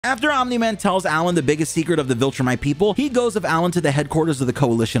After Omni Man tells Allen the biggest secret of the Viltrumite people, he goes with Allen to the headquarters of the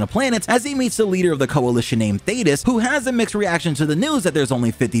Coalition of Planets as he meets the leader of the coalition named Thetis, who has a mixed reaction to the news that there's only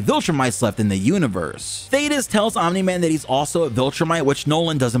 50 Viltrumites left in the universe. Thetis tells Omni Man that he's also a Viltrumite, which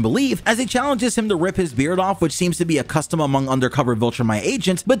Nolan doesn't believe, as he challenges him to rip his beard off, which seems to be a custom among undercover Viltrumite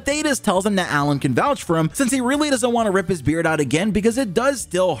agents, but Thetis tells him that Allen can vouch for him since he really doesn't want to rip his beard out again because it does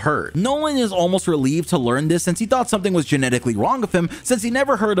still hurt. Nolan is almost relieved to learn this since he thought something was genetically wrong with him since he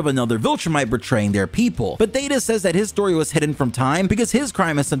never heard of another Viltrumite betraying their people, but Thetis says that his story was hidden from time because his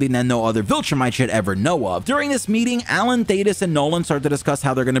crime is something that no other Viltrumite should ever know of. During this meeting, Allen, Thetis, and Nolan start to discuss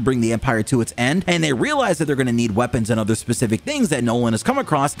how they're going to bring the Empire to its end, and they realize that they're going to need weapons and other specific things that Nolan has come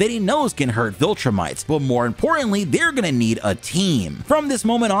across that he knows can hurt Viltrumites, but more importantly, they're going to need a team. From this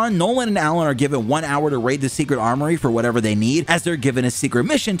moment on, Nolan and Allen are given 1 hour to raid the secret armory for whatever they need, as they're given a secret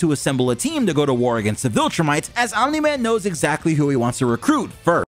mission to assemble a team to go to war against the Viltrumites, as Omni Man knows exactly who he wants to recruit